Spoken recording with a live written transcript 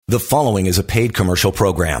The following is a paid commercial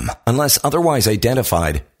program. Unless otherwise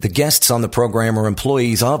identified, the guests on the program are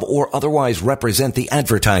employees of or otherwise represent the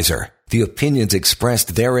advertiser. The opinions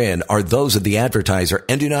expressed therein are those of the advertiser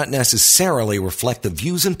and do not necessarily reflect the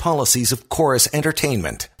views and policies of Chorus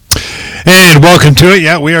Entertainment. And welcome to it.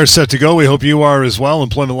 Yeah, we are set to go. We hope you are as well.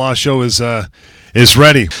 Employment Law Show is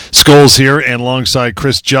ready. Scholes here, and alongside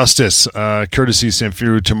Chris Justice, courtesy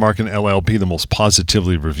Samfiru Tamarkin LLP, the most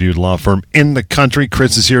positively reviewed law firm in the country.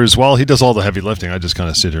 Chris is here as well. He does all the heavy lifting. I just kind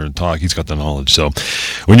of sit here and talk. He's got the knowledge. So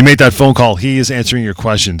when you make that phone call, he is answering your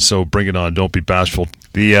questions. So bring it on. Don't be bashful.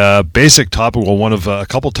 The basic topic, well, one of a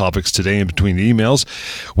couple topics today in between the emails,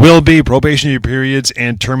 will be probationary periods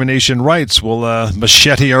and termination rights. We'll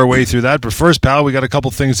machete our way through that. But first, pal, we got a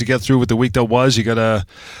couple things to get through with the week that was. You got a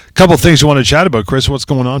couple things you want to chat about. Chris, what's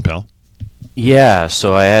going on, pal? Yeah,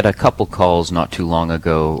 so I had a couple calls not too long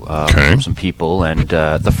ago from some people, and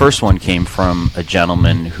the first one came from a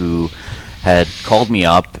gentleman who had called me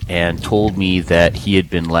up and told me that he had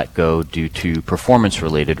been let go due to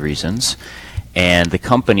performance-related reasons, and the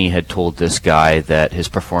company had told this guy that his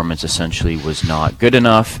performance essentially was not good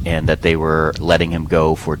enough and that they were letting him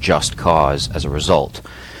go for just cause as a result.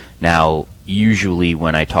 Now, usually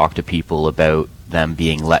when I talk to people about them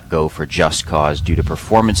being let go for just cause due to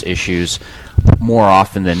performance issues, more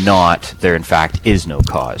often than not, there in fact is no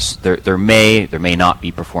cause. There may not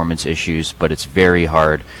be performance issues, but it's very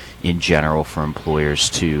hard in general for employers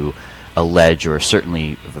to allege or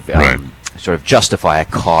certainly sort of justify a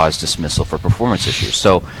cause dismissal for performance issues.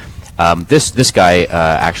 So this guy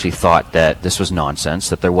actually thought that this was nonsense,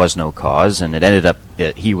 that there was no cause, and it ended up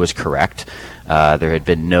that he was correct. There had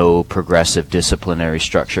been no progressive disciplinary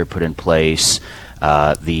structure put in place.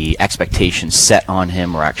 The expectations set on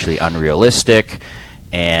him were actually unrealistic,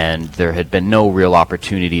 and there had been no real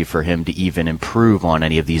opportunity for him to even improve on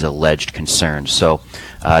any of these alleged concerns. So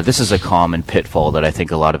this is a common pitfall that I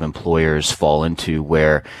think a lot of employers fall into,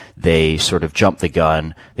 where they sort of jump the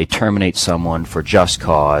gun, they terminate someone for just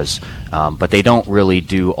cause, but they don't really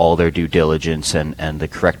do all their due diligence and the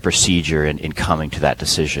correct procedure in coming to that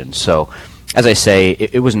decision. So as I say,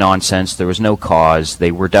 it was nonsense. There was no cause.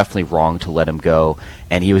 They were definitely wrong to let him go,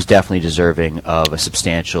 and he was definitely deserving of a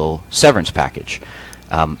substantial severance package.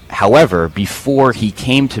 However, before he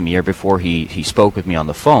came to me, or before he spoke with me on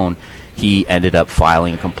the phone, he ended up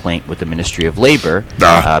filing a complaint with the Ministry of Labor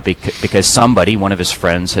because somebody, one of his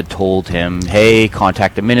friends, had told him, hey,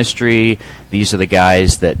 contact the ministry. These are the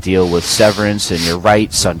guys that deal with severance and your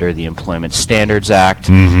rights under the Employment Standards Act.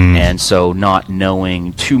 Mm-hmm. And so, not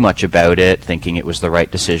knowing too much about it, thinking it was the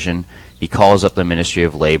right decision, he calls up the Ministry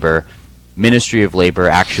of Labor. Ministry of Labor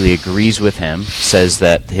actually agrees with him, says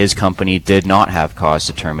that his company did not have cause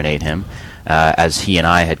to terminate him, as he and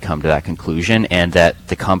I had come to that conclusion, and that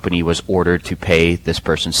the company was ordered to pay this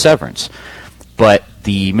person's severance. But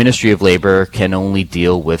the Ministry of Labor can only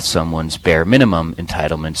deal with someone's bare minimum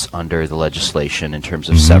entitlements under the legislation in terms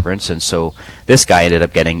of severance, and so this guy ended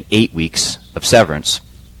up getting 8 weeks of severance.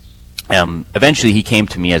 Eventually he came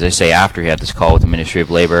to me, as I say, after he had this call with the Ministry of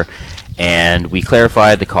Labor, and we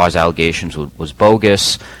clarified the cause allegations was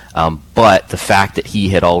bogus, but the fact that he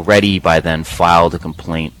had already by then filed a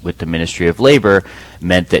complaint with the Ministry of Labor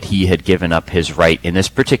meant that he had given up his right in this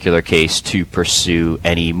particular case to pursue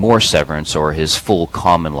any more severance or his full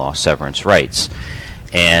common law severance rights.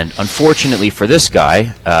 And unfortunately for this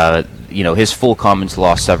guy, his full common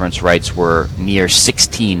law severance rights were near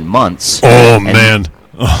 16 months. Oh, man.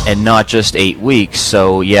 And not just 8 weeks.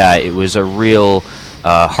 So, yeah, it was a real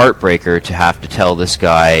heartbreaker to have to tell this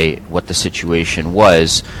guy what the situation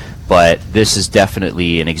was, but this is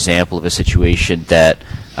definitely an example of a situation that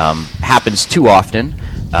happens too often,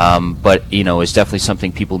 but is definitely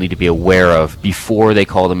something people need to be aware of before they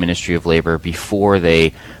call the Ministry of Labor, before they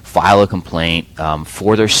file a complaint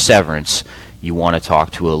for their severance. You want to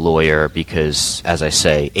talk to a lawyer because, as I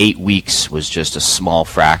say, 8 weeks was just a small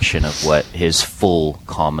fraction of what his full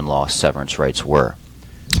common law severance rights were.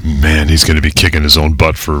 Man, he's going to be kicking his own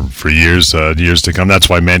butt for years to come. That's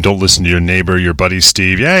why, man, don't listen to your neighbor, your buddy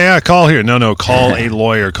Steve. Yeah, call here. No, call a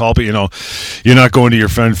lawyer. You're not going to your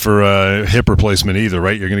friend for a hip replacement either,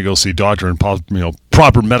 right? You're going to go see doctor and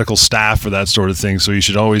proper medical staff for that sort of thing. So you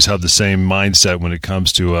should always have the same mindset when it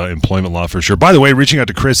comes to employment law, for sure. By the way, reaching out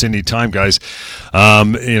to Chris anytime, guys.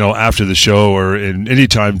 After the show or any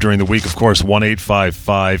time during the week, of course,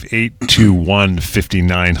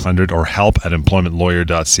 1-855-821-5900 or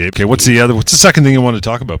help@employmentlawyer.ca. Okay, what's the second thing you want to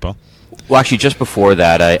talk about, pal? Well, actually, just before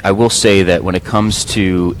that, I will say that when it comes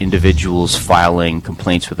to individuals filing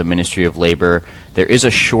complaints with the Ministry of Labor, there is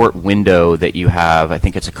a short window that you have. I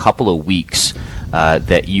think it's a couple of weeks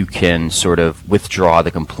that you can sort of withdraw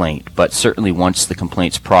the complaint. But certainly once the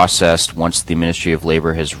complaint's processed, once the Ministry of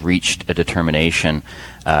Labor has reached a determination,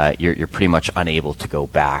 you're pretty much unable to go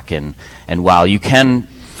back. And while you can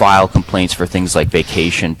file complaints for things like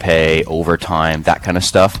vacation pay, overtime, that kind of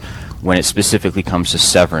stuff, when it specifically comes to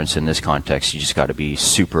severance in this context, you just got to be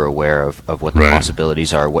super aware of what the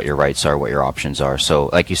possibilities are, what your rights are, what your options are. So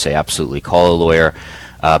like you say, absolutely call a lawyer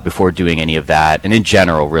before doing any of that. And in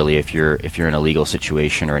general, really, if you're in a legal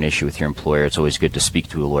situation or an issue with your employer, it's always good to speak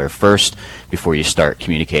to a lawyer first before you start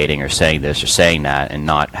communicating or saying this or saying that and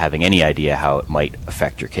not having any idea how it might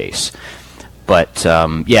affect your case. But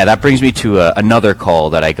yeah, that brings me to another call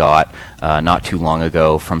that I got not too long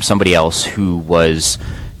ago from somebody else who was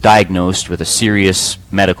diagnosed with a serious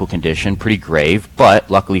medical condition, pretty grave, but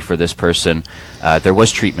luckily for this person, there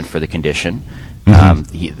was treatment for the condition.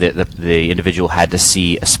 The individual had to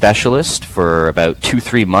see a specialist for about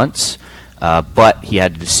 2-3 months, but he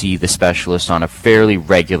had to see the specialist on a fairly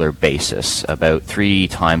regular basis, about 3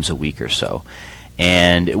 times a week or so.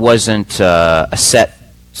 And it wasn't a set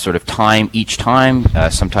sort of time each time.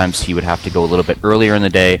 Sometimes he would have to go a little bit earlier in the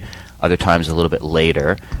day, other times a little bit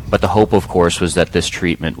later. But the hope, of course, was that this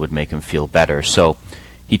treatment would make him feel better. So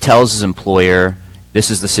he tells his employer, this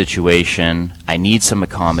is the situation, I need some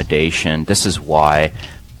accommodation, this is why.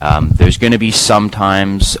 There's going to be some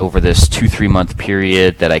times over this 2-3 month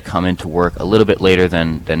period that I come into work a little bit later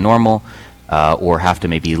than normal, or have to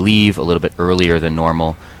maybe leave a little bit earlier than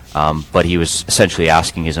normal. But he was essentially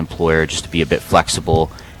asking his employer just to be a bit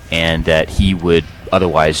flexible and that he would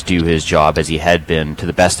otherwise do his job as he had been to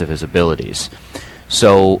the best of his abilities.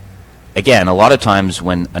 So again, a lot of times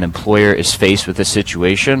when an employer is faced with this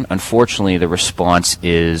situation, unfortunately the response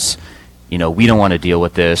is, we don't want to deal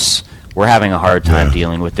with this. We're having a hard time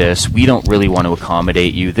dealing with this. We don't really want to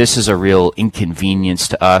accommodate you. This is a real inconvenience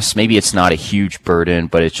to us. Maybe it's not a huge burden,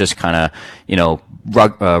 but it's just kind of,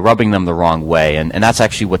 rubbing them the wrong way. And that's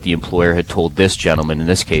actually what the employer had told this gentleman in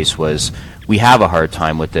this case was, we have a hard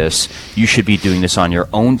time with this. You should be doing this on your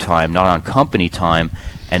own time, not on company time,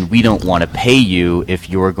 and we don't want to pay you if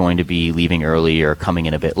you're going to be leaving early or coming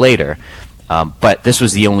in a bit later. But this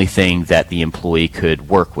was the only thing that the employee could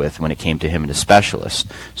work with when it came to him and his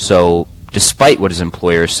specialist. So despite what his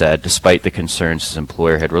employer said, despite the concerns his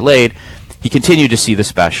employer had relayed, he continued to see the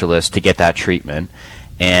specialist to get that treatment.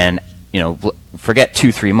 And forget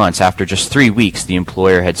 2-3 months. After just 3 weeks, the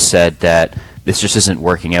employer had said that this just isn't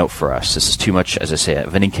working out for us. This is too much, as I say,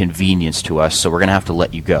 of an inconvenience to us, so we're going to have to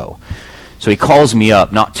let you go. So he calls me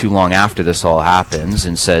up not too long after this all happens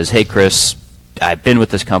and says, hey, Chris, I've been with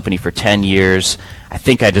this company for 10 years. I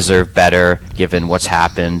think I deserve better given what's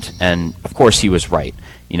happened. And, of course, he was right.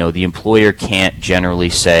 The employer can't generally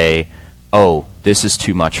say, oh, this is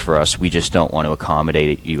too much for us, we just don't want to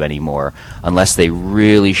accommodate you anymore, unless they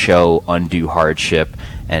really show undue hardship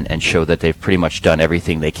and show that they've pretty much done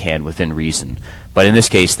everything they can within reason. But in this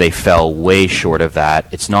case, they fell way short of that.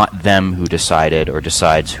 It's not them who decided or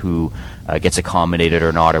decides who gets accommodated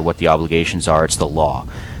or not or what the obligations are, it's the law.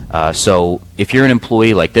 So if you're an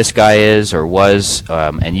employee like this guy is or was,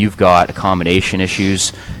 and you've got accommodation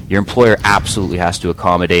issues, your employer absolutely has to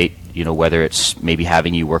accommodate, whether it's maybe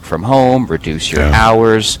having you work from home, reduce your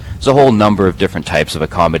hours. There's a whole number of different types of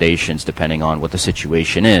accommodations depending on what the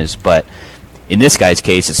situation is. But in this guy's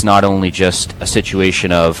case, it's not only just a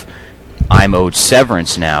situation of I'm owed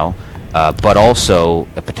severance now, but also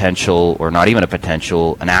a potential, or not even a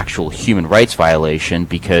potential, an actual human rights violation,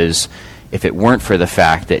 because if it weren't for the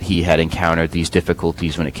fact that he had encountered these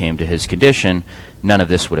difficulties when it came to his condition, none of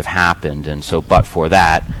this would have happened. And so but for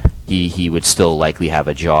that, he would still likely have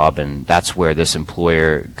a job, and that's where this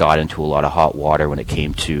employer got into a lot of hot water when it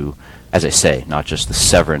came to, as I say, not just the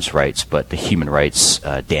severance rights, but the human rights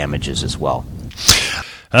damages as well.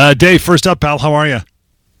 Dave, first up, pal, how are you?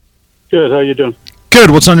 Good, how you doing? Good,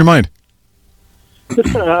 what's on your mind?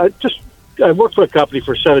 I worked for a company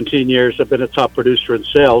for 17 years. I've been a top producer in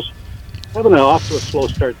sales. Having off to a slow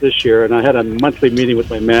start this year, and I had a monthly meeting with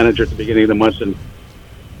my manager at the beginning of the month, and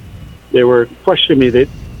they were questioning me.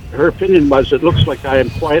 Her opinion was, it looks like I am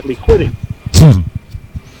quietly quitting.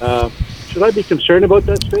 Should I be concerned about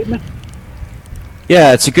that statement?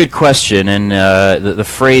 Yeah, it's a good question, and the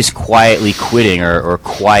phrase quietly quitting or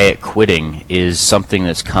quiet quitting is something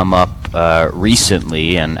that's come up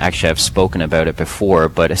recently, and actually I've spoken about it before,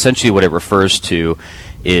 but essentially what it refers to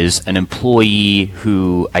is an employee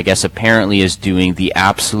who, I guess, apparently is doing the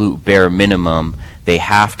absolute bare minimum they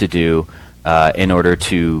have to do in order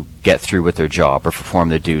to get through with their job or perform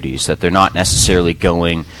their duties, that they're not necessarily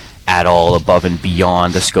going at all above and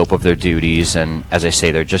beyond the scope of their duties, and as I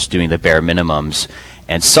say, they're just doing the bare minimums.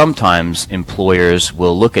 And sometimes employers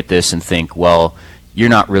will look at this and think, well, you're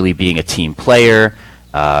not really being a team player.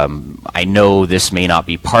 I know this may not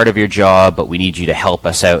be part of your job, but we need you to help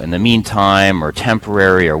us out in the meantime, or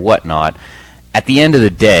temporary or whatnot. At the end of the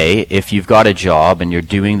day, if you've got a job and you're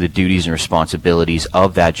doing the duties and responsibilities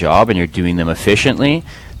of that job and you're doing them efficiently,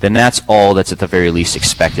 then that's all that's at the very least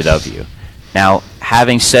expected of you. Now,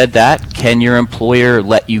 having said that, can your employer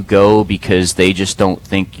let you go because they just don't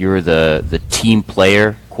think you're the team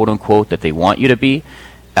player, quote unquote, that they want you to be?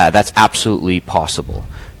 That's absolutely possible.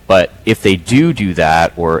 But if they do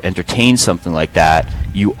that or entertain something like that,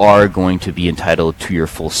 you are going to be entitled to your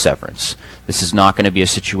full severance. This is not going to be a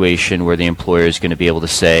situation where the employer is going to be able to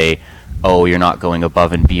say, oh, you're not going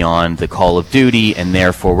above and beyond the call of duty, and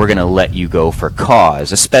therefore we're going to let you go for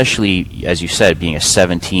cause, especially, as you said, being a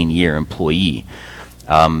 17-year employee.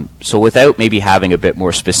 So without maybe having a bit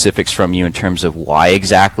more specifics from you in terms of why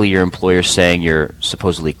exactly your employer is saying you're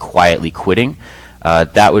supposedly quietly quitting,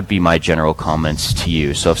 that would be my general comments to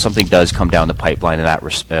you. So if something does come down the pipeline in that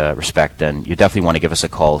respect, then you definitely want to give us a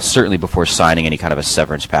call, certainly before signing any kind of a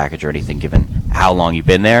severance package or anything, given how long you've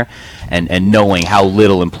been there and knowing how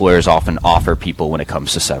little employers often offer people when it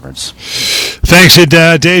comes to severance. Thanks,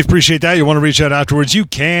 Dave. Appreciate that. You want to reach out afterwards, you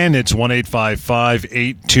can. It's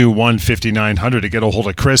 1-855-821-5900 to get a hold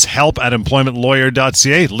of Chris.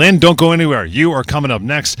 Help@employmentlawyer.ca. Lynn, don't go anywhere. You are coming up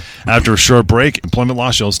next after a short break. Employment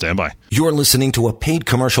Law Show, stand by. You're listening to a paid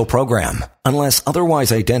commercial program. Unless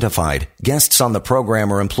otherwise identified, guests on the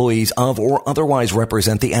program are employees of or otherwise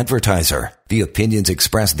represent the advertiser. The opinions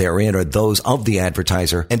expressed therein are those of the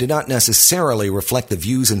advertiser and do not necessarily reflect the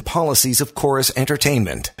views and policies of Chorus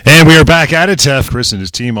Entertainment. And we are back at it. Chris and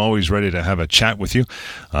his team always ready to have a chat with you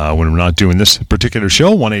when we're not doing this particular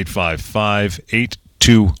show.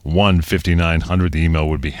 1-855-821-5900. The email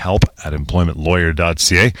would be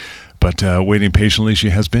help@employmentlawyer.ca. But waiting patiently she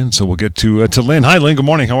has been, so we'll get to Lynn. Hi, Lynn. Good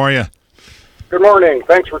morning. How are you? Good morning.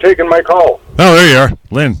 Thanks for taking my call. Oh, there you are.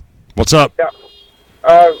 Lynn, what's up? Yeah.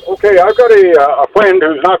 Okay, I've got a friend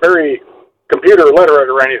who's not very computer literate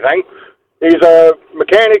or anything. He's a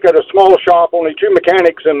mechanic at a small shop, only 2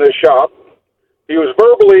 mechanics in this shop. He was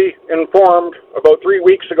verbally informed about 3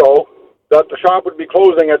 weeks ago that the shop would be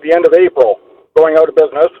closing at the end of April, going out of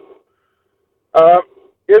business.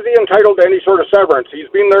 Is he entitled to any sort of severance? He's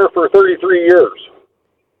been there for 33 years.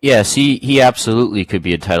 Yes, he absolutely could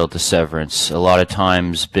be entitled to severance. A lot of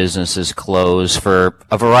times businesses close for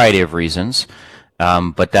a variety of reasons,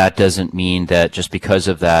 but that doesn't mean that just because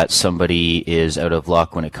of that somebody is out of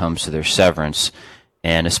luck when it comes to their severance.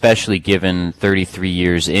 And especially given 33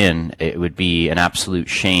 years in, it would be an absolute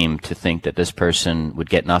shame to think that this person would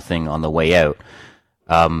get nothing on the way out.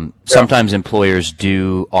 Sometimes employers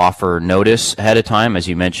do offer notice ahead of time. As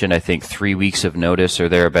you mentioned, I think 3 weeks of notice or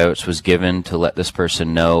thereabouts was given to let this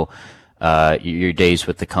person know your days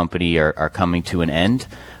with the company are coming to an end.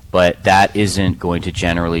 But that isn't going to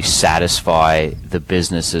generally satisfy the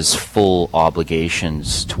business's full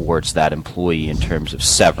obligations towards that employee in terms of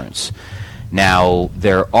severance. Now,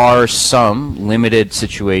 there are some limited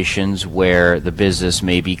situations where the business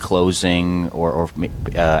may be closing or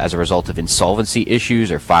as a result of insolvency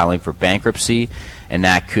issues or filing for bankruptcy, and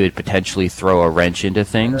that could potentially throw a wrench into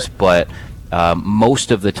things. But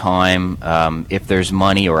most of the time, if there's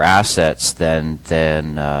money or assets, then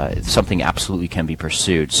something absolutely can be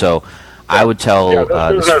pursued. So I would tell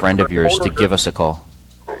this friend of yours to give us a call.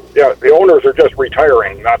 Yeah, the owners are just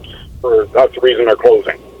retiring. That's the reason they're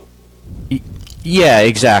closing. Yeah,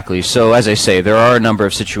 exactly. So as I say, there are a number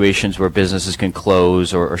of situations where businesses can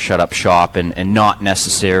close or shut up shop and not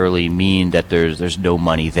necessarily mean that there's no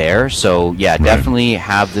money there. So yeah, definitely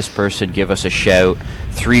have this person give us a shout.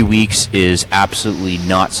 3 weeks is absolutely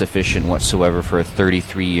not sufficient whatsoever for a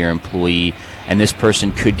 33-year employee, and this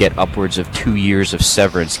person could get upwards of 2 years of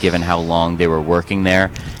severance given how long they were working there,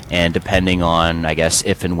 and depending on, I guess,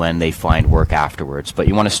 if and when they find work afterwards. But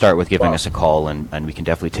you want to start with giving us a call, and we can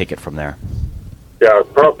definitely take it from there. Yeah,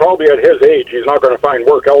 probably at his age, he's not going to find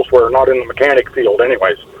work elsewhere, not in the mechanic field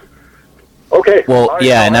anyways. Okay. Well,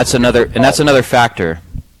 yeah, and that's another factor.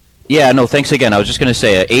 Yeah, no, thanks again. I was just going to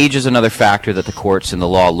say, age is another factor that the courts and the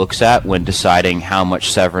law looks at when deciding how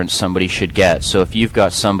much severance somebody should get. So if you've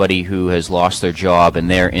got somebody who has lost their job and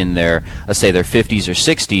they're in their, let's say, their 50s or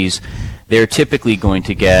 60s, they're typically going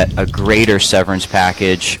to get a greater severance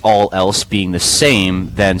package, all else being the same,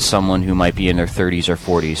 than someone who might be in their 30s or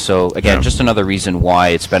 40s. So again, just another reason why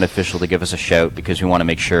it's beneficial to give us a shout, because we want to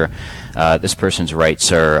make sure this person's rights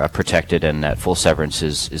are protected and that full severance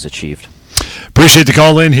is achieved. Appreciate the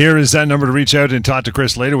call in. Here is that number to reach out and talk to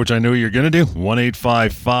Chris later, which I know you're going to do.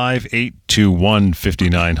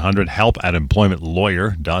 1-855-821-5900,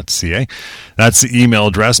 help@employmentlawyer.ca. That's the email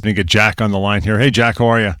address. Let me get Jack on the line here. Hey, Jack, how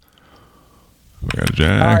are you? We got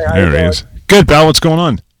Jack. Hi, there he is. Good, pal. What's going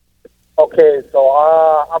on? Okay, so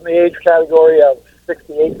I'm the age category of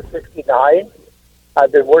 68 to 69.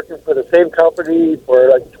 I've been working for the same company for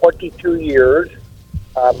like 22 years.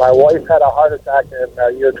 My wife had a heart attack in the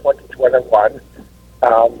year 2021.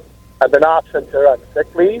 I've been off since her on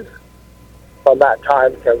sick leave from that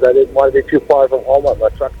time because I didn't want to be too far from home. I'm a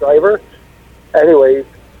truck driver. Anyways,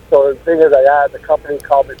 so the thing is, the company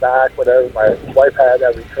called me back, whatever. My wife had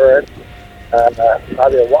a recurrence.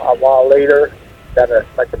 Probably a while later, got a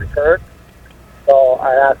second recurrence. So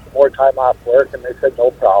I asked for more time off work, and they said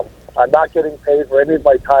no problem. I'm not getting paid for any of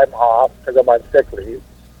my time off because I'm on sick leave.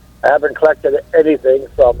 I haven't collected anything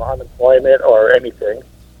from unemployment or anything.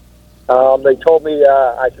 They told me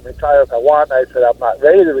I can retire if I want. I said I'm not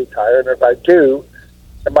ready to retire, and if I do,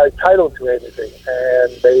 am I entitled to anything?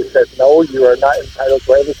 And they said, no, you are not entitled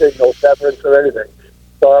to anything, no severance or anything.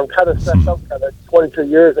 So I'm kind of stressed out, kind of 22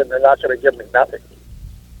 years, and they're not going to give me nothing.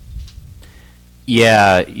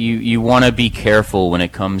 Yeah, you want to be careful when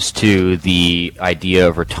it comes to the idea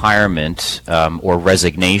of retirement or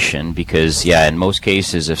resignation, because, in most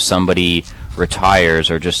cases, if somebody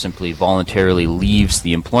retires or just simply voluntarily leaves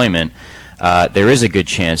the employment, there is a good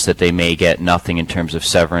chance that they may get nothing in terms of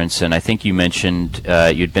severance. And I think you mentioned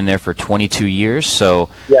you'd been there for 22 years, so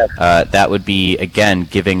yes. That would be, again,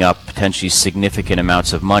 giving up potentially significant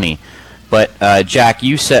amounts of money. But, Jack,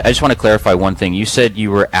 you said, I just want to clarify one thing. You said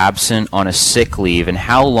you were absent on a sick leave, and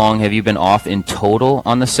how long have you been off in total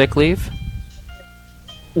on the sick leave?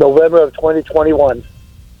 November of 2021.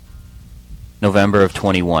 November of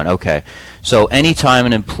 21, okay. So anytime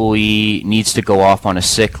an employee needs to go off on a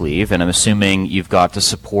sick leave, and I'm assuming you've got the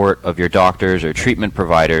support of your doctors or treatment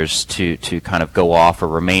providers to kind of go off or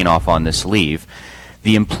remain off on this leave,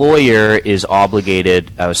 the employer is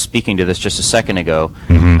obligated, I was speaking to this just a second ago,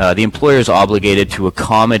 the employer is obligated to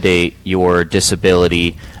accommodate your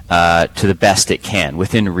disability to the best it can,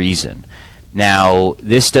 within reason. Now,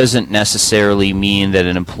 this doesn't necessarily mean that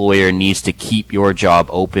an employer needs to keep your job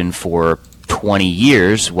open for 20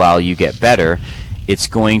 years while you get better. It's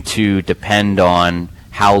going to depend on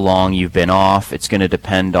how long you've been off. It's going to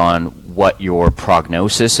depend on what your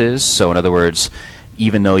prognosis is. So in other words,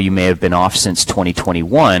 even though you may have been off since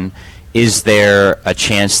 2021, is there a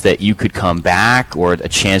chance that you could come back, or a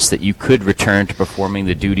chance that you could return to performing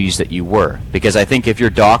the duties that you were? Because I think if your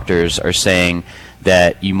doctors are saying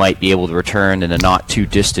that you might be able to return in a not too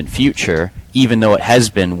distant future, even though it has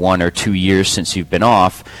been 1 or 2 years since you've been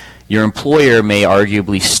off, your employer may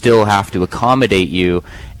arguably still have to accommodate you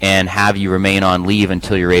and have you remain on leave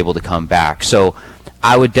until you're able to come back. So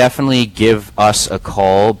I would definitely give us a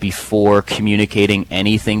call before communicating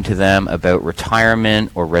anything to them about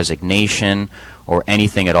retirement or resignation or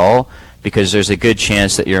anything at all, because there's a good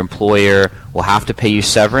chance that your employer will have to pay you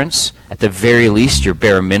severance, at the very least your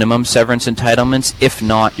bare minimum severance entitlements, if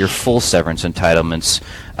not your full severance entitlements,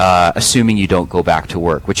 assuming you don't go back to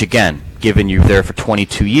work, which again, given you're there for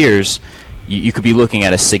 22 years, you could be looking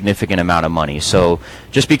at a significant amount of money. So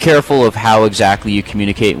just be careful of how exactly you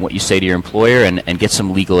communicate and what you say to your employer, and get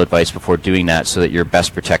some legal advice before doing that so that you're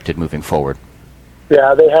best protected moving forward.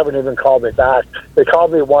 Yeah, they haven't even called me back. They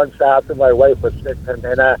called me once after my wife was sick, and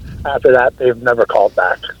then after that, they've never called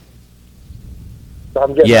back. So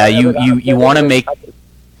I'm getting you want to make...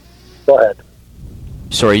 Go ahead.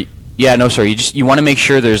 Sorry. Yeah, no, sorry. You want to make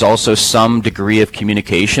sure there's also some degree of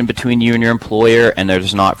communication between you and your employer, and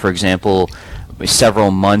there's not, for example, several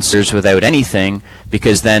months without anything,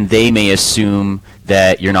 because then they may assume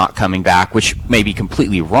that you're not coming back, which may be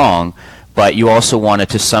completely wrong. But you also want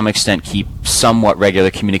to some extent, keep somewhat regular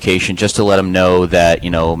communication, just to let them know that,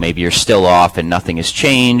 maybe you're still off and nothing has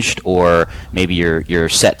changed, or maybe you're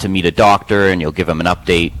set to meet a doctor and you'll give them an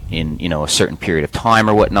update in, a certain period of time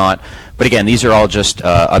or whatnot. But again, these are all just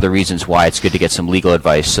other reasons why it's good to get some legal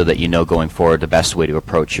advice so that you know going forward the best way to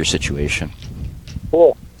approach your situation.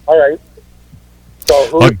 Cool. All right.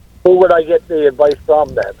 So who would I get the advice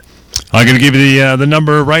from then? I'm going to give you the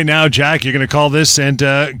number right now, Jack. You're going to call this and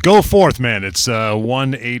go forth, man. It's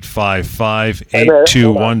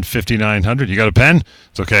 1-855-821-5900. You got a pen?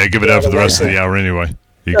 It's okay. I give it out for the rest of the hour anyway.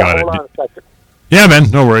 You got it. Hold on a second. Yeah,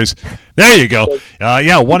 man, no worries. There you go.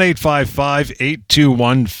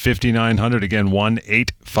 1-855-821-5900. Again,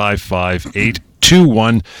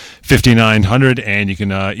 1-855-821-5900. And you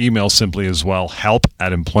can email simply as well,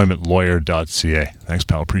 help@employmentlawyer.ca. Thanks,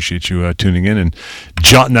 pal. Appreciate you tuning in and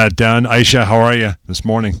jotting that down. Aisha, how are you this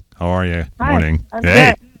morning? How are you? Hi, Morning. I'm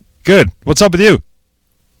Hey, good. What's up with you?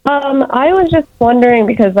 I was just wondering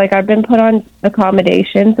because, I've been put on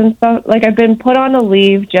accommodations and stuff. I've been put on a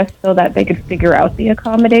leave just so that they could figure out the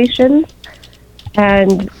accommodations.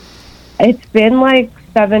 And it's been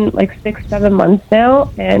 6-7 months now,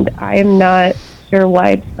 and I am not sure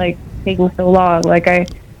why it's, taking so long. I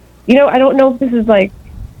don't know if this is,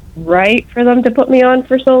 right for them to put me on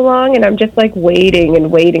for so long, and I'm just, waiting and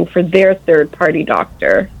waiting for their third-party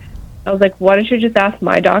doctor. I was like, why don't you just ask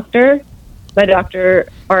my doctor? My doctor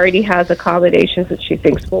already has accommodations that she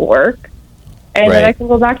thinks will work, and then I can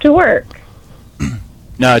go back to work.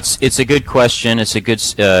 No, it's a good question. It's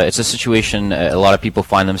a situation a lot of people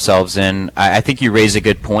find themselves in. I think you raise a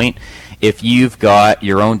good point. If you've got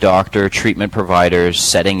your own doctor, treatment providers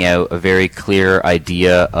setting out a very clear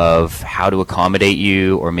idea of how to accommodate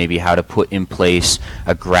you, or maybe how to put in place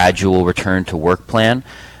a gradual return to work plan,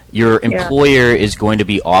 your employer is going to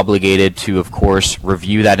be obligated to, of course,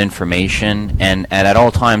 review that information and at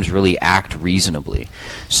all times really act reasonably.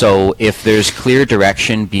 So if there's clear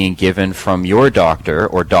direction being given from your doctor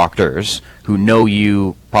or doctors who know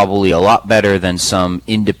you probably a lot better than some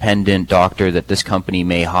independent doctor that this company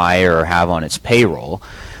may hire or have on its payroll,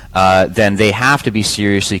 then they have to be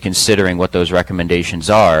seriously considering what those recommendations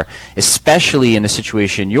are, especially in the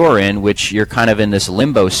situation you're in, which you're kind of in this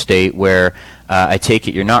limbo state where I take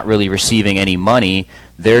it you're not really receiving any money.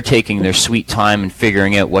 They're taking their sweet time and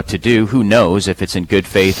figuring out what to do. Who knows if it's in good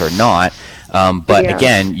faith or not. But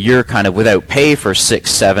again, you're kind of without pay for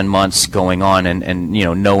 6-7 months going on and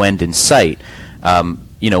no end in sight.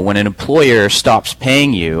 When an employer stops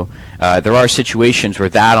paying you, there are situations where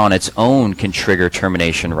that on its own can trigger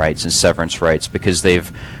termination rights and severance rights because they've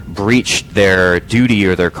breached their duty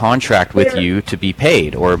or their contract with you to be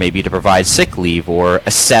paid, or maybe to provide sick leave or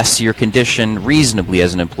assess your condition reasonably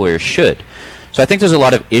as an employer should. So I think there's a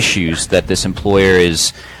lot of issues that this employer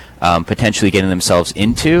is potentially getting themselves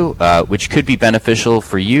into, which could be beneficial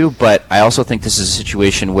for you, but I also think this is a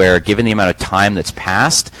situation where, given the amount of time that's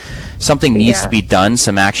passed, something needs to be done,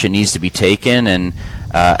 some action needs to be taken, and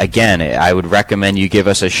again, I would recommend you give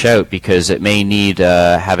us a shout, because it may need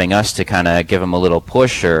having us to kind of give them a little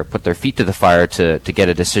push or put their feet to the fire to get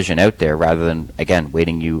a decision out there, rather than, again,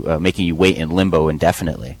 making you wait in limbo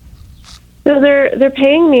indefinitely. So they're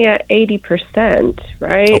paying me at 80%,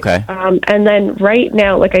 right? Okay. And then right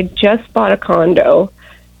now, I just bought a condo,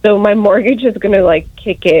 so my mortgage is going to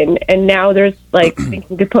kick in, and now there's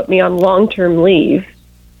thinking to put me on long-term leave,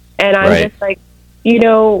 and I'm just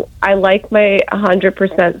I like my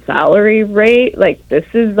 100% salary rate. This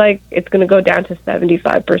is it's going to go down to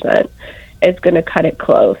 75%. It's going to cut it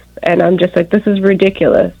close, and I'm just this is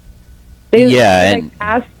ridiculous.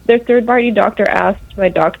 Asked their third-party doctor asked my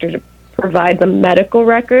doctor to provide the medical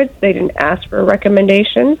records. They didn't ask for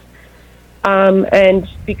recommendations, and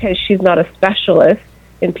because she's not a specialist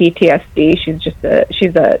in PTSD,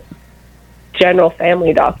 she's a general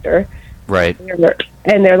family doctor. Right.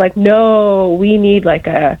 And they're like, no, we need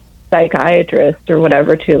a psychiatrist or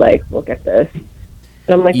whatever to look at this. And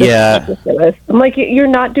I'm like, this is ridiculous. I'm like, you're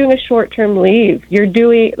not doing a short-term leave. You're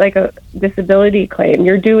doing a disability claim.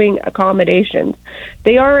 You're doing accommodations.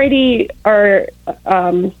 They already are.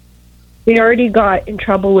 They already got in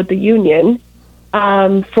trouble with the union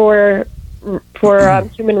for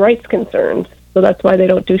human rights concerns. So that's why they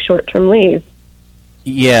don't do short-term leave.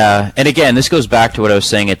 Yeah, and again, this goes back to what I was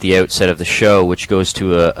saying at the outset of the show, which goes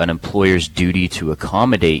to an employer's duty to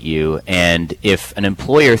accommodate you. And if an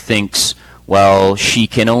employer thinks, well, she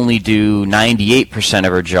can only do 98%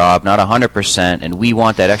 of her job, not 100%, and we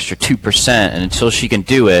want that extra 2%, and until she can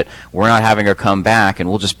do it, we're not having her come back, and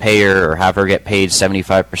we'll just pay her or have her get paid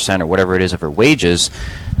 75% or whatever it is of her wages,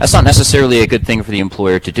 that's not necessarily a good thing for the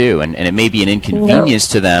employer to do, and it may be an inconvenience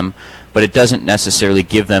to them, but it doesn't necessarily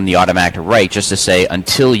give them the automatic right just to say,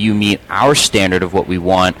 until you meet our standard of what we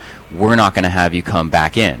want, we're not going to have you come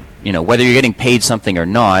back in. Whether you're getting paid something or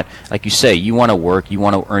not, like you say, you want to work, you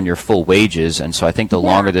want to earn your full wages, and so I think the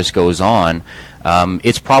longer this goes on,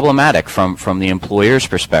 it's problematic from the employer's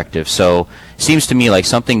perspective. So it seems to me like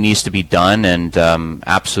something needs to be done, and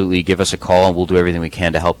absolutely give us a call, and we'll do everything we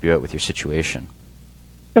can to help you out with your situation.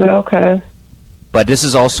 Okay. But this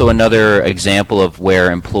is also another example of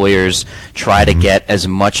where employers try to get as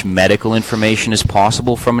much medical information as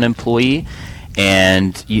possible from an employee.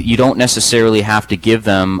 And you don't necessarily have to give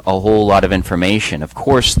them a whole lot of information. Of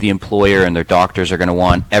course, the employer and their doctors are going to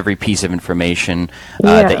want every piece of information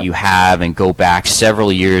that you have, and go back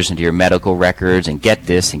several years into your medical records and get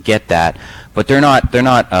this and get that. But they're not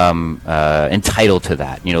entitled to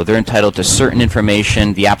that. They're entitled to certain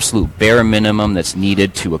information, the absolute bare minimum that's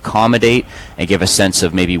needed to accommodate and give a sense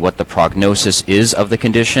of maybe what the prognosis is of the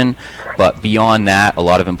condition. But beyond that, a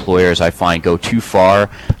lot of employers, I find, go too far,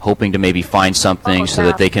 hoping to maybe find something so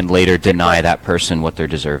that they can later deny that person what they're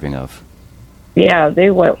deserving of. Yeah,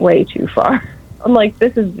 they went way too far. I'm like,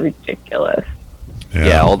 this is ridiculous.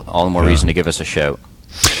 Yeah, all the more reason to give us a shout.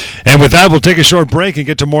 And with that, we'll take a short break and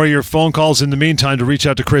get to more of your phone calls. In the meantime, to reach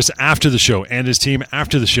out to Chris after the show and his team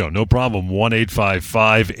after the show, no problem.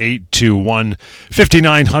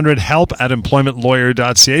 1-855-821-5900. Help at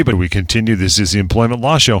employmentlawyer.ca. But we continue. This is the Employment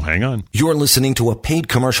Law Show. Hang on. You're listening to a paid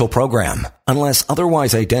commercial program. Unless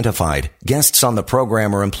otherwise identified, guests on the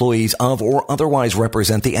program are employees of or otherwise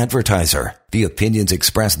represent the advertiser. The opinions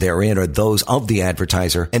expressed therein are those of the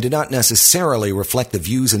advertiser and do not necessarily reflect the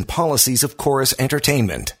views and policies of Chorus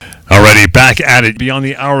Entertainment. Alrighty, back at it. Beyond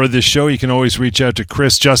the hour of this show, you can always reach out to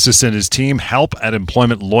Chris Justice and his team. Help at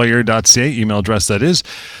employmentlawyer.ca. Email address, that is.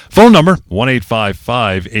 Phone number,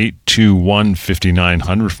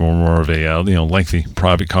 1-855-821-5900 for more of a lengthy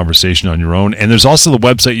private conversation on your own. And there's also the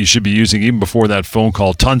website you should be using even before that phone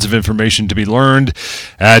call. Tons of information to be learned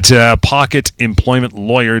at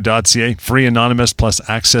pocketemploymentlawyer.ca. Free, anonymous, plus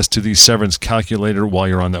access to the severance calculator while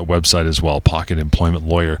you're on that website as well.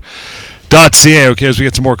 Pocketemploymentlawyer.ca. Okay, as we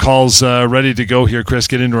get some more calls ready to go here, Chris,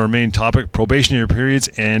 get into our main topic, probationary periods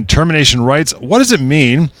and termination rights. What does it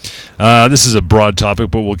mean? This is a broad topic,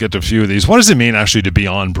 but we'll get to a few of these. What does it mean actually to be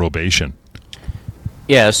on probation?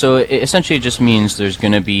 Yeah, so it essentially just means there's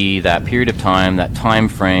going to be that period of time, that time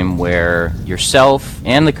frame where yourself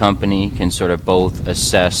and the company can sort of both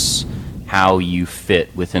assess how you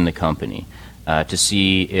fit within the company to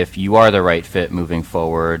see if you are the right fit moving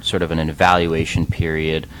forward, sort of an evaluation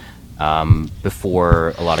period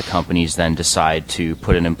before a lot of companies then decide to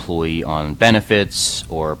put an employee on benefits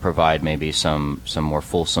or provide maybe some more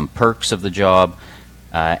fulsome perks of the job.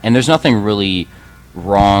 And there's nothing really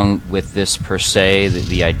wrong with this per se,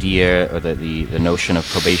 the idea or the notion of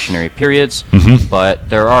probationary periods, but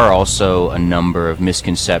there are also a number of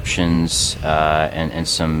misconceptions and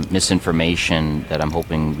some misinformation that I'm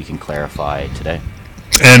hoping we can clarify today.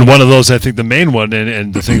 And one of those, I think the main one,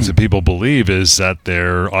 and the things that people believe is that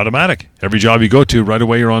they're automatic. Every job you go to, right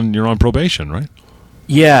away you're on probation, right?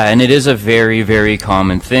 Yeah, and it is a very, very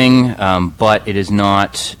common thing, but it is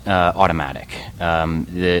not automatic.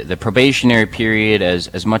 The probationary period,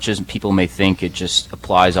 as much as people may think it just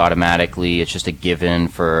applies automatically, it's just a given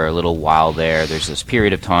for a little while there. There's this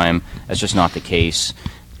period of time. That's just not the case.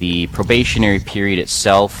 The probationary period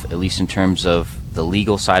itself, at least in terms of the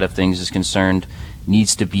legal side of things is concerned,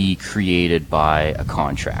 needs to be created by a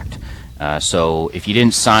contract. So if you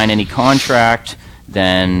didn't sign any contract,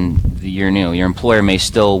 then your employer may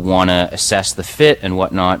still want to assess the fit and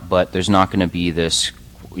whatnot, but there's not going to be this,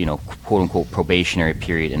 quote unquote probationary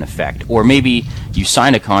period in effect. Or maybe you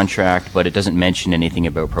sign a contract, but it doesn't mention anything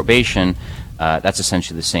about probation. That's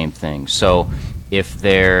essentially the same thing. So if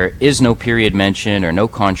there is no period mentioned or no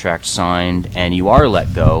contract signed and you are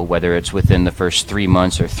let go, whether it's within the first 3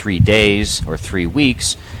 months or 3 days or 3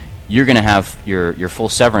 weeks, you're going to have your full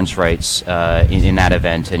severance rights in that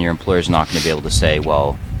event, and your employer's not going to be able to say,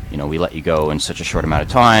 well, we let you go in such a short amount of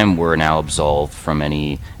time, we're now absolved from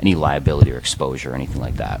any liability or exposure or anything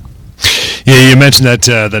like that. Yeah, you mentioned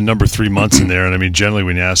that number 3 months in there, and I mean, generally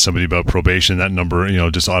when you ask somebody about probation, that number,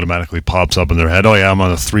 just automatically pops up in their head. Oh yeah, I'm on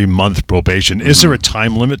a 3-month probation. Is there a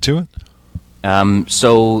time limit to it?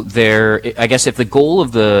 So I guess if the goal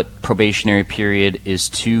of the probationary period is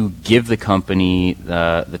to give the company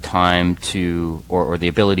the time to, or the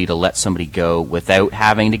ability to let somebody go without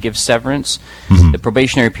having to give severance, the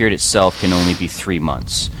probationary period itself can only be 3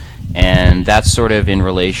 months. And that's sort of in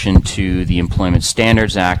relation to the Employment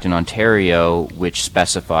Standards Act in Ontario, which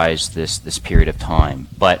specifies this period of time.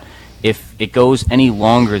 But if it goes any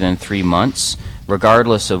longer than 3 months,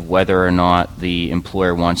 regardless of whether or not the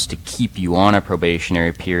employer wants to keep you on a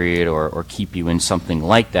probationary period or keep you in something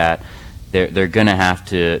like that, they're going to have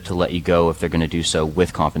to let you go if they're going to do so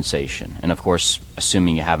with compensation. And of course,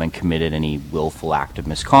 assuming you haven't committed any willful act of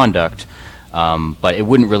misconduct. But it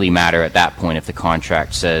wouldn't really matter at that point if the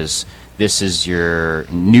contract says this is your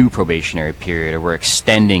new probationary period or we're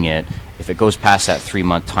extending it. If it goes past that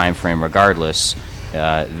 3-month time frame regardless,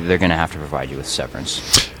 they're going to have to provide you with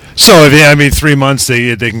severance. So, 3 months,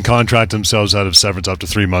 they can contract themselves out of severance up to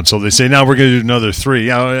 3 months. So they say, now we're going to do another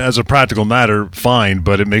 3. As a practical matter, fine,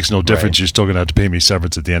 but it makes no difference. Right. You're still going to have to pay me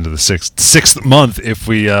severance at the end of the sixth month if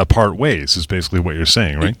we part ways, is basically what you're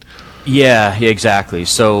saying, right? Yeah, exactly.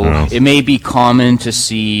 So it may be common to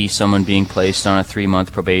see someone being placed on a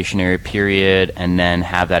 3-month probationary period and then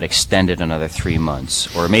have that extended another 3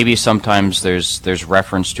 months. Or maybe sometimes there's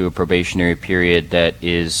reference to a probationary period that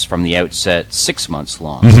is from the outset 6 months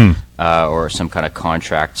long, or some kind of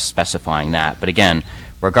contract specifying that. But again,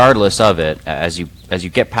 regardless of it, as you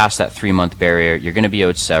get past that 3-month barrier, you're going to be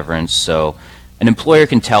owed severance. So an employer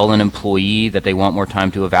can tell an employee that they want more time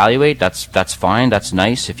to evaluate. That's fine. That's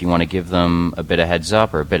nice if you want to give them a bit of heads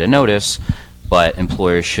up or a bit of notice. But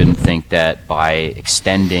employers shouldn't think that by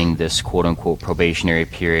extending this quote-unquote probationary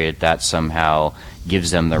period, that somehow gives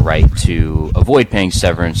them the right to avoid paying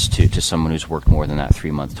severance to someone who's worked more than that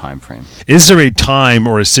 3-month time frame. Is there a time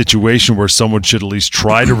or a situation where someone should at least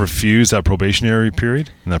try to refuse that probationary period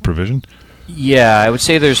and that provision? Yeah, I would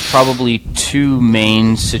say there's probably 2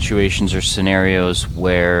 main situations or scenarios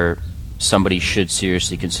where somebody should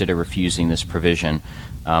seriously consider refusing this provision.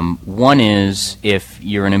 One is if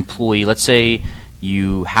you're an employee, let's say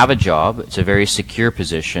you have a job, it's a very secure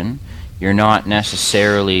position, you're not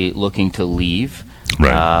necessarily looking to leave,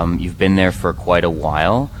 right. You've been there for quite a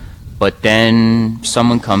while, but then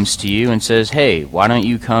someone comes to you and says, hey, why don't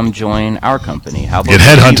you come join our company? How about get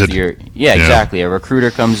headhunted? Yeah, exactly. A recruiter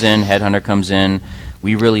comes in, headhunter comes in,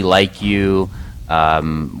 we really like you.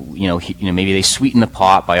 Maybe they sweeten the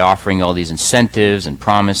pot by offering all these incentives and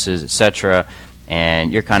promises, etc.,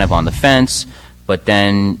 and you're kind of on the fence. But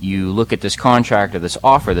then you look at this contract or this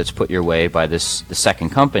offer that's put your way by the second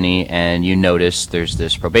company, and you notice there's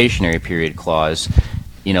this probationary period clause.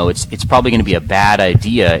 It's probably going to be a bad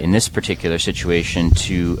idea in this particular situation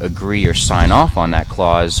to agree or sign off on that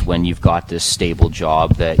clause when you've got this stable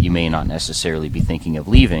job that you may not necessarily be thinking of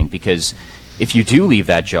leaving. Because if you do leave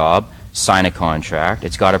that job, sign a contract,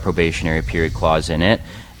 it's got a probationary period clause in it,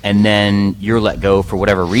 and then you're let go for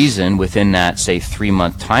whatever reason within that, say,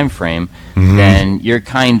 3-month time frame, then you're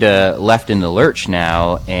kind of left in the lurch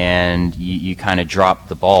now, and you kind of drop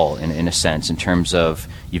the ball in a sense, in terms of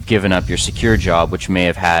you've given up your secure job, which may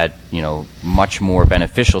have had much more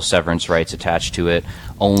beneficial severance rights attached to it,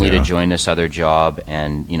 only to join this other job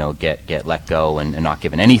and get let go and not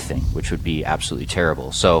given anything, which would be absolutely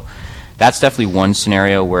terrible. So that's definitely one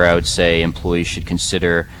scenario where I would say employees should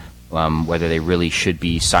consider whether they really should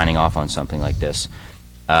be signing off on something like this.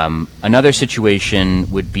 Another situation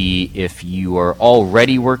would be if you are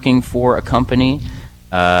already working for a company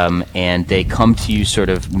and they come to you sort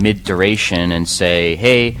of mid-duration and say,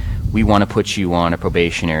 hey, we want to put you on a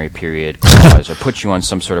probationary period clause or put you on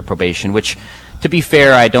some sort of probation, which, to be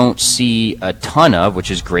fair, I don't see a ton of,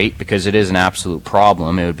 which is great because it is an absolute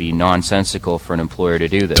problem. It would be nonsensical for an employer to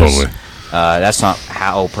do this. Totally. That's not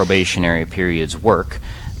how probationary periods work.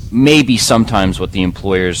 Maybe sometimes what the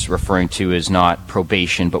employer's referring to is not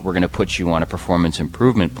probation, but we're going to put you on a performance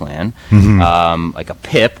improvement plan, like a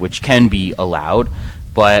PIP, which can be allowed.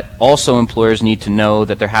 But also employers need to know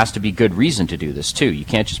that there has to be good reason to do this too. You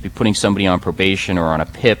can't just be putting somebody on probation or on a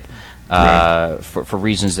PIP for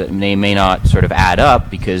reasons that may not sort of add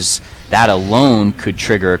up, because that alone could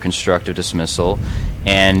trigger a constructive dismissal.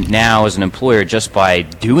 And now as an employer, just by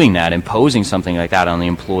doing that, imposing something like that on the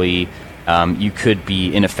employee, you could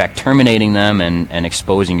be in effect terminating them and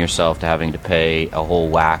exposing yourself to having to pay a whole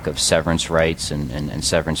whack of severance rights and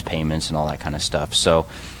severance payments and all that kind of stuff. So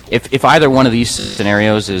if either one of these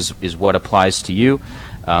scenarios is what applies to you,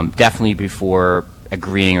 definitely before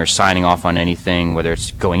agreeing or signing off on anything, whether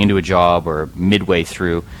it's going into a job or midway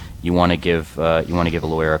through, you want to give a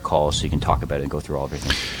lawyer a call so you can talk about it and go through all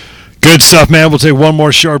everything. Good stuff, man. We'll take one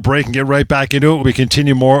more short break and get right back into it. We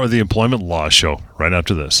continue more of the Employment Law Show right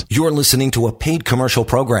after this. You're listening to a paid commercial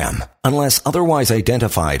program. Unless otherwise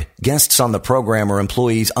identified, guests on the program are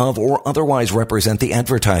employees of or otherwise represent the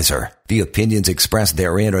advertiser. The opinions expressed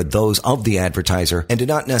therein are those of the advertiser and do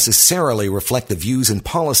not necessarily reflect the views and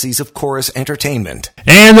policies of Chorus Entertainment.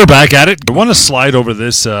 And they're back at it. I want to slide over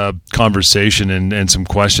this conversation and some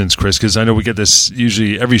questions, Chris, because I know we get this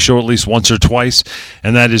usually every show at least once or twice,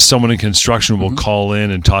 and that is someone in construction will call in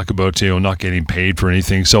and talk about not getting paid for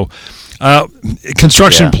anything. So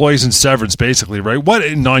construction employees and severance, basically, right?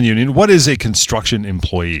 What non-union? What is a construction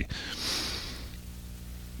employee?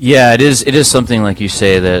 Yeah, it is something, like you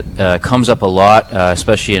say, that comes up a lot,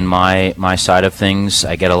 especially in my side of things.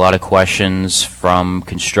 I get a lot of questions from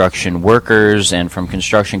construction workers and from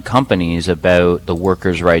construction companies about the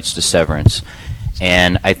workers' rights to severance.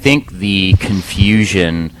 And I think the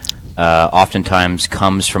confusion oftentimes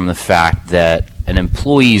comes from the fact that an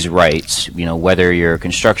employee's rights, whether you're a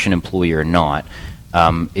construction employee or not,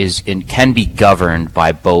 can be governed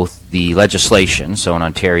by both the legislation. So in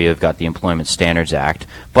Ontario, you've got the Employment Standards Act,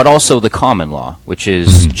 but also the common law, which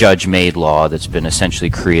is judge-made law that's been essentially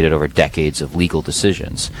created over decades of legal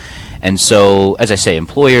decisions. And so, as I say,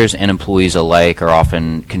 employers and employees alike are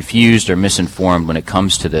often confused or misinformed when it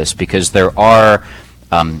comes to this, because there are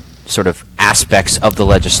sort of aspects of the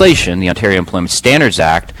legislation, the Ontario Employment Standards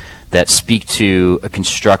Act, that speak to a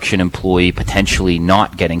construction employee potentially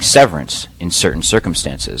not getting severance in certain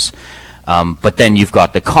circumstances. But then you've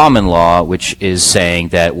got the common law, which is saying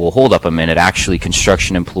that, well, hold up a minute, actually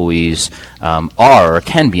construction employees are or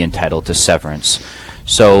can be entitled to severance.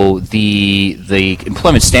 So the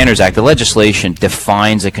Employment Standards Act, the legislation,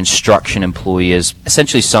 defines a construction employee as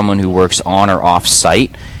essentially someone who works on or off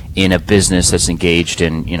site in a business that's engaged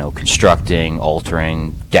in, constructing,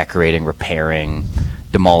 altering, decorating, repairing,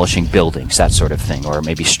 demolishing buildings, that sort of thing, or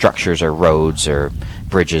maybe structures or roads or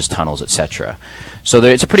bridges, tunnels, etc. So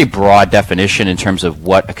it's a pretty broad definition in terms of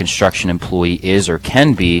what a construction employee is or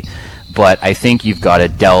can be, but I think you've got to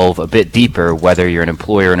delve a bit deeper, whether you're an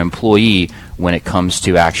employer or an employee, when it comes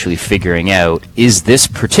to actually figuring out, is this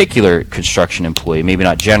particular construction employee, maybe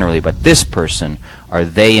not generally, but this person, are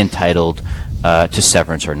they entitled to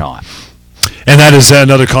severance or not? And that is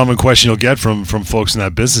another common question you'll get from folks in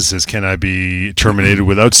that business is, can I be terminated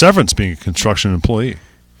without severance being a construction employee?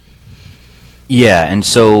 Yeah, and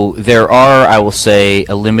so there are, I will say,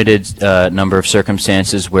 a limited number of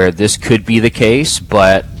circumstances where this could be the case,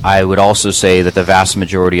 but I would also say that the vast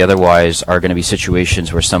majority otherwise are going to be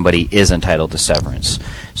situations where somebody is entitled to severance.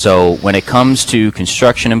 So when it comes to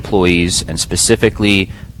construction employees, and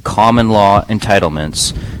specifically common law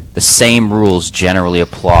entitlements, the same rules generally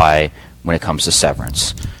apply when it comes to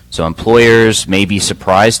severance. So employers may be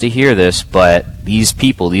surprised to hear this, but these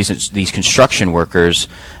people, these construction workers,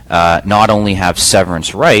 not only have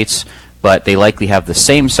severance rights, but they likely have the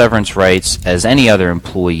same severance rights as any other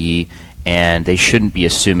employee, and they shouldn't be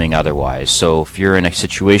assuming otherwise. So if you're in a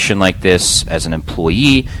situation like this as an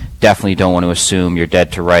employee, definitely don't want to assume you're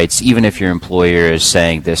dead to rights, even if your employer is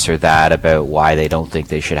saying this or that about why they don't think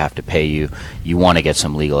they should have to pay you. You want to get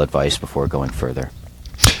some legal advice before going further.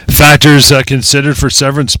 Factors considered for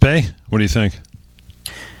severance pay? What do you think?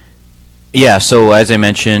 Yeah, so as I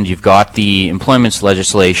mentioned, you've got the employment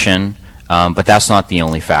legislation, but that's not the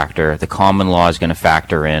only factor. The common law is going to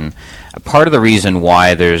factor in. Part of the reason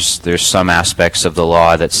why there's some aspects of the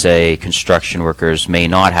law that say construction workers may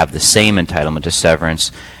not have the same entitlement to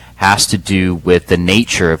severance has to do with the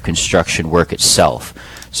nature of construction work itself.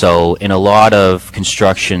 So in a lot of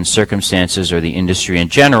construction circumstances, or the industry in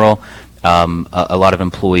general, a lot of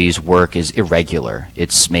employees' work is irregular.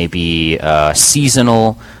 It's maybe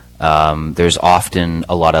seasonal. There's often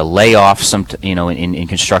a lot of layoffs, in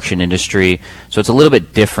construction industry. So it's a little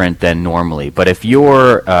bit different than normally. But if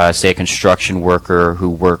you're, say, a construction worker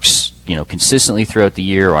who works, consistently throughout the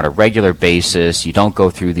year on a regular basis, you don't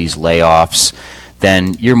go through these layoffs,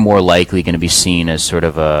 then you're more likely going to be seen as sort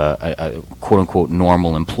of a quote-unquote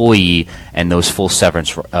normal employee, and those full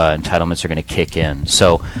severance entitlements are going to kick in.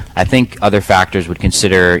 So I think other factors would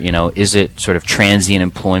consider, is it sort of transient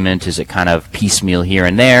employment? Is it kind of piecemeal here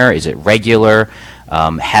and there? Is it regular?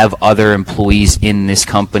 Have other employees in this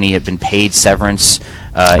company have been paid severance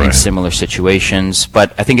in similar situations?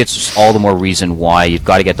 But I think it's all the more reason why you've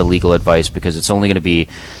got to get the legal advice, because it's only going to be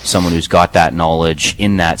someone who's got that knowledge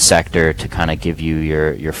in that sector to kind of give you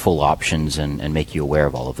your full options and make you aware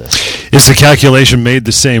of all of this. Is the calculation made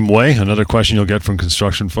the same way? Another question you'll get from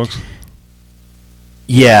construction folks.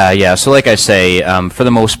 Yeah. So like I say, for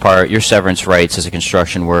the most part, your severance rights as a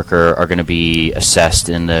construction worker are going to be assessed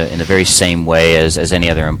in the very same way as any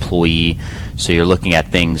other employee. So you're looking at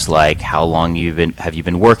things like how long have you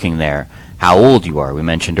been working there, how old you are. We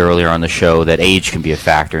mentioned earlier on the show that age can be a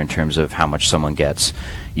factor in terms of how much someone gets.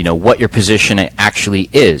 What your position actually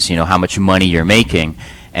is, how much money you're making,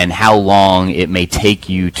 and how long it may take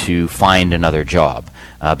you to find another job.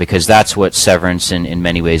 Because that's what severance in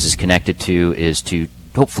many ways is connected to, is to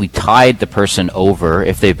hopefully tide the person over,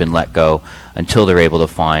 if they've been let go, until they're able to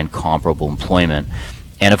find comparable employment.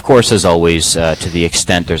 And of course, as always, to the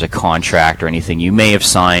extent there's a contract or anything you may have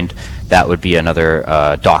signed, that would be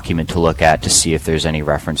another document to look at to see if there's any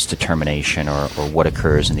reference to termination or what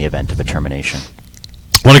occurs in the event of a termination.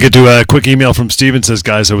 I want to get to a quick email from Steven. Says,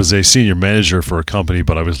 guys, I was a senior manager for a company,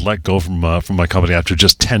 but I was let go from my company after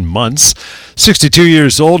just 10 months. 62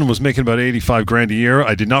 years old and was making about $85,000 a year.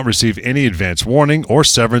 I did not receive any advance warning or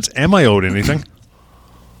severance. Am I owed anything?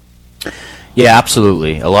 Yeah,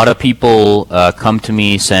 absolutely. A lot of people come to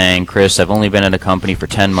me saying, Chris, I've only been at a company for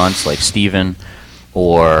 10 months like Steven,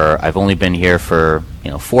 or I've only been here for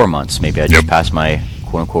 4 months. Maybe I just passed my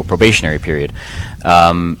quote-unquote probationary period.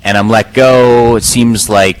 And I'm let go. It seems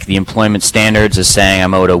like the employment standards is saying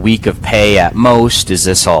I'm owed a week of pay at most. Is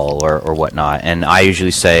this all or whatnot? And I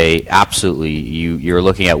usually say, absolutely, you're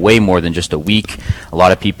looking at way more than just a week. A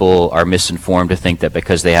lot of people are misinformed to think that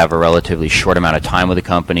because they have a relatively short amount of time with a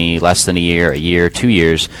company, less than a year, 2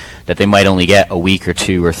 years, that they might only get a week or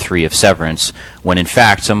 2 or 3 of severance, when in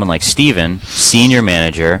fact someone like Steven, senior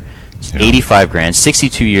manager, 85 grand,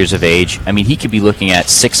 62 years of age. I mean, he could be looking at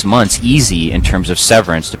 6 months easy in terms of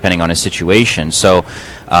severance, depending on his situation. So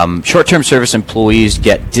short-term service employees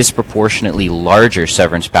get disproportionately larger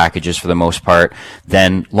severance packages for the most part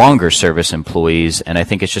than longer service employees. And I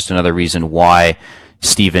think it's just another reason why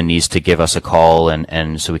Steven needs to give us a call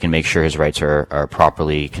and so we can make sure his rights are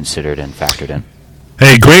properly considered and factored in.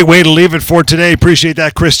 Hey, great way to leave it for today. Appreciate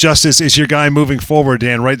that. Chris Justice is your guy moving forward.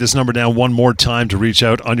 Dan, write this number down one more time to reach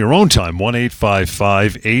out on your own time.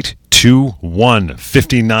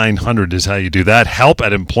 1-855-821-5900 is how you do that. Help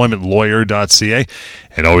at employmentlawyer.ca.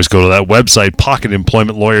 And always go to that website,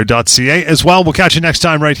 pocketemploymentlawyer.ca as well. We'll catch you next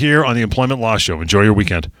time right here on the Employment Law Show. Enjoy your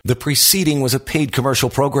weekend. The preceding was a paid commercial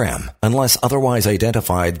program. Unless otherwise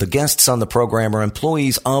identified, the guests on the program are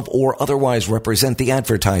employees of or otherwise represent the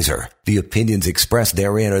advertiser. The opinions expressed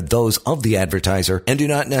therein are those of the advertiser and do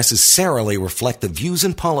not necessarily reflect the views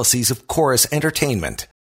and policies of Chorus Entertainment.